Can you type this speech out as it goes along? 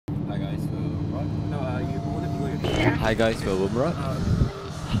Hi guys, we're Wormrot.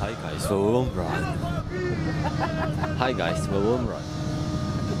 Hi guys, we're Wormrot. Hi guys, we're Wormrot.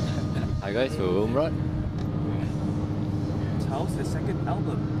 Hi guys, we're Wormrot. How's the second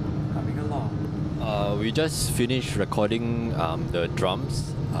album coming along? We just finished recording the drums,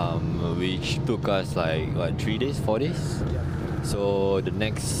 which took us like what, 3 days, 4 days. So the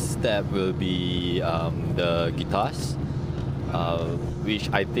next step will be the guitars, which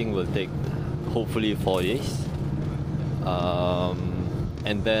I think will take hopefully 4 days.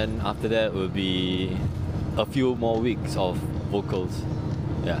 And then after that will be a few more weeks of vocals.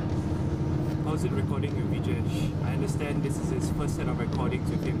 Yeah. How's it recording with Vijesh? I understand this is his first set of recordings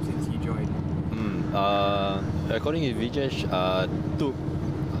with him since he joined. Recording with Vijesh took...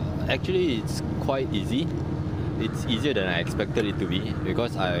 Actually, it's quite easy. It's easier than I expected it to be,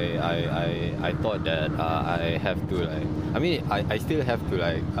 because I thought that I have to like... I mean, I still have to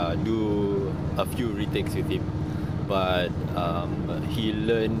like do a few retakes with him. But he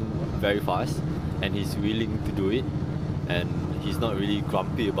learned very fast and he's willing to do it, and he's not really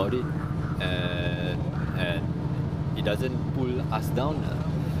grumpy about it, and he doesn't pull us down.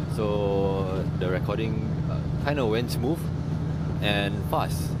 So the recording kind of went smooth and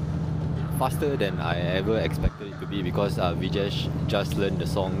faster than I ever expected it to be, because Vijesh just learned the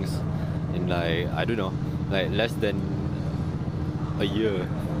songs in like, I don't know, like less than a year.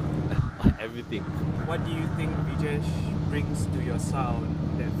 Everything. What do you think Vijesh brings to your sound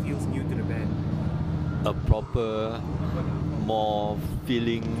that feels new to the band? A proper, more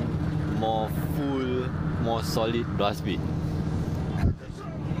feeling, more full, more solid blast beat.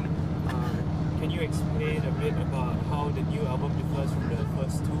 Can you explain a bit about how the new album differs from the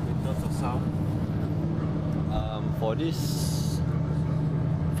first two in terms of sound?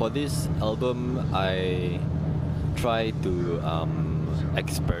 For this album, I try to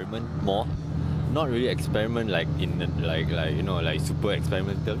experiment more. Not really experiment like in like you know, like super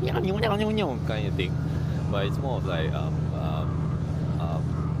experimental kind of thing, but it's more of like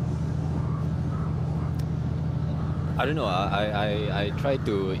I don't know. I try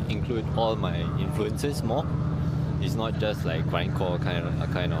to include all my influences more. It's not just like grindcore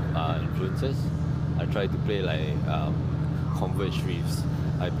kind of influences. I try to play like converge riffs.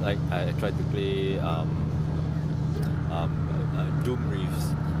 I try to play doom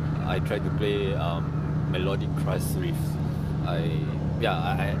riffs. I try to play melodic crust riffs.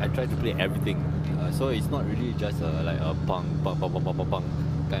 I try to play everything. So it's not really just like a punk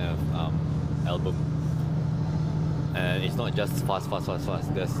kind of album. And it's not just fast.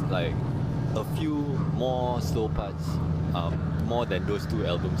 There's like a few more slow parts, more than those two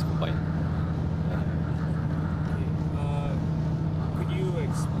albums combined. Could you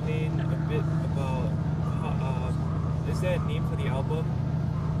explain a bit about how, is there a name for the album?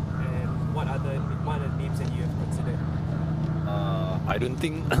 What are the names that you have considered? I don't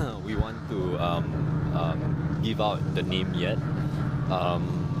think we want to give out the name yet. I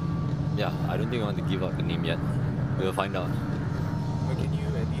don't think we want to give out the name yet. We'll find out. But can you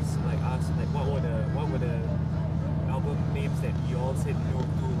at least like ask like what were the album names that you all said no to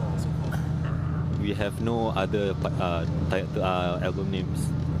so far? We have no other album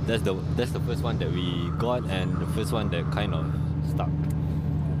names. That's the first one that we got, and the first one that kind of stuck.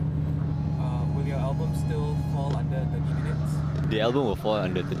 Will your album still fall under 30 minutes? The album will fall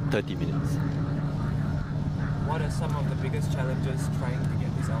under 30 minutes. What are some of the biggest challenges trying to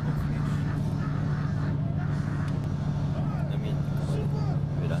get this album finished?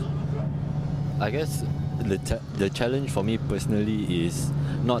 I guess the challenge for me personally is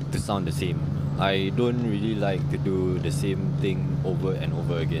not to sound the same. I don't really like to do the same thing over and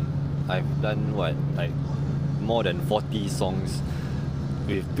over again. I've done like more than 40 songs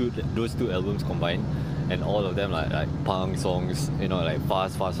with those two albums combined, and all of them like punk songs, you know, like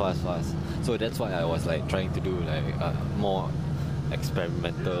fast. So that's why I was like trying to do like more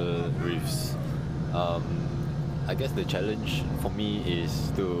experimental riffs. I guess the challenge for me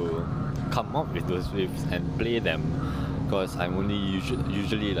is to come up with those riffs and play them, because I'm only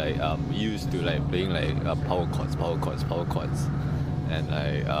usually like used to like playing like power chords, and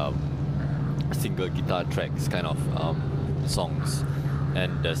like single guitar tracks kind of songs,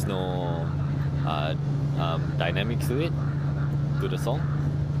 and there's no dynamics to it, to the song.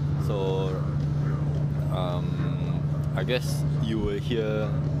 So I guess you will hear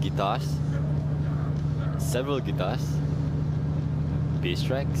guitars, several guitars, bass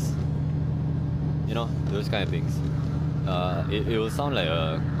tracks, you know, those kind of things. It will sound like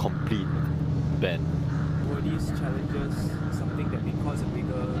a complete band. Were these challenges something that may cause a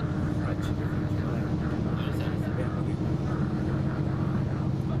bigger crunch in the future?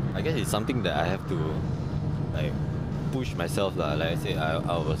 I guess it's something that I have to like push myself lah. Like I say,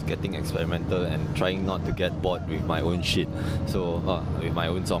 I was getting experimental and trying not to get bored with my own shit. So with my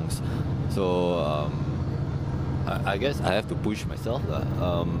own songs. So I guess I have to push myself lah.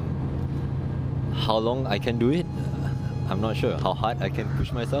 How long I can do it, I'm not sure. How hard I can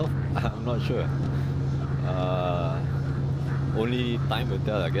push myself, I'm not sure. Only time will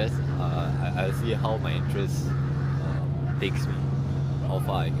tell, I guess. I'll see how my interest takes me, how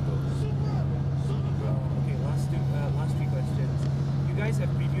far I can go. Okay, last three questions. You guys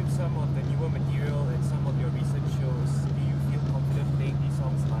have previewed some of the newer material and some of your recent shows. Do you feel confident playing these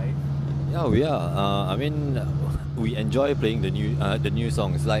songs live? Yeah, we are. I mean, we enjoy playing the new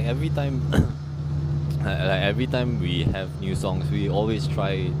songs. Like every time, every time we have new songs, we always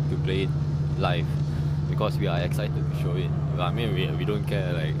try to play it live because we are excited to show it. I mean, we don't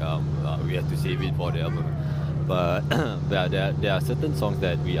care. Like we have to save it for the album. But there are certain songs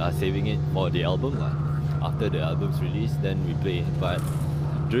that we are saving it for the album. After the album's release, then we play it. But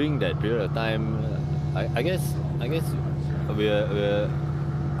during that period of time, I guess we're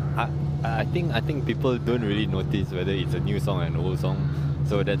I think people don't really notice whether it's a new song or an old song,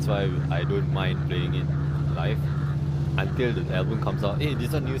 so that's why I don't mind playing it live until the album comes out. Hey, this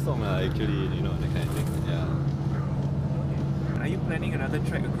is a new song actually, you know, that kind of thing. Yeah. Are you planning another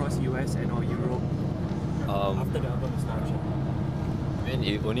track across US and or Europe after the album is launched? I mean,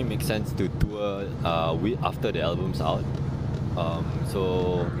 it only makes sense to tour after the album's out.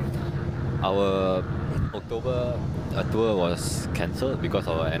 So our October tour was cancelled because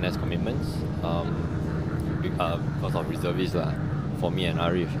of our NS commitments, because of reservists for me and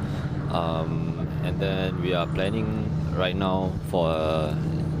Arif. And then we are planning right now for a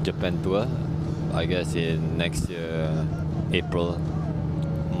Japan tour, I guess in next year, April,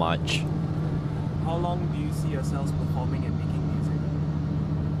 March. How long do you see yourselves performing and making music?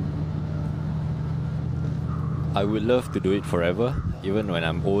 I would love to do it forever. Even when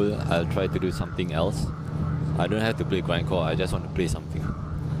I'm old, I'll try to do something else. I don't have to play grindcore, I just want to play something.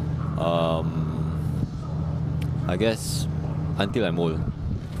 I guess until I'm old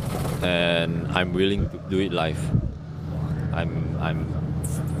and I'm willing to do it live. I'm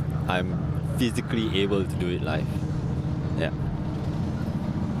physically able to do it live. Yeah.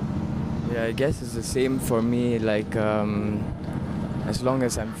 Yeah, I guess it's the same for me. Like as long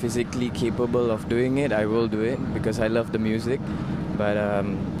as I'm physically capable of doing it, I will do it because I love the music. But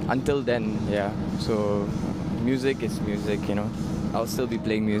until then, yeah. So music is music, you know. I'll still be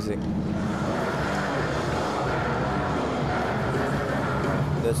playing music.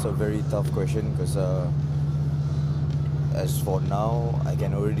 That's a very tough question because as for now, I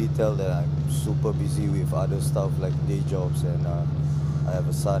can already tell that I'm super busy with other stuff like day jobs, and I have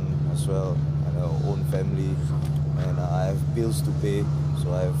a son as well and an own family, and I have bills to pay,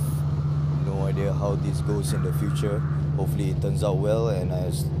 so I have no idea how this goes in the future. Hopefully it turns out well and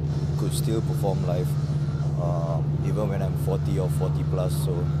I could still perform live even when I'm 40 or 40 plus.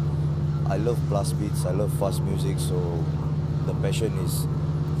 So I love blast beats, I love fast music, so the passion is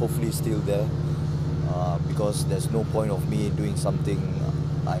hopefully still there, because there's no point of me doing something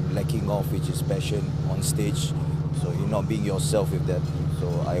I'm lacking of, which is passion on stage. So you're not being yourself with that. So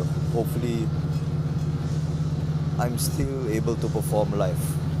hopefully I'm still able to perform live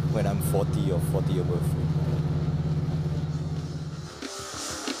when I'm 40 or 40 above.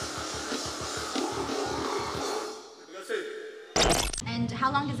 And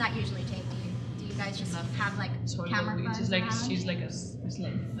how long does that usually take? Do you guys just have like camera fun? She's like a slave.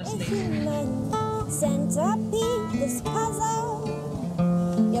 Centipede, this puzzle.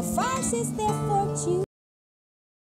 Your farce is there for you.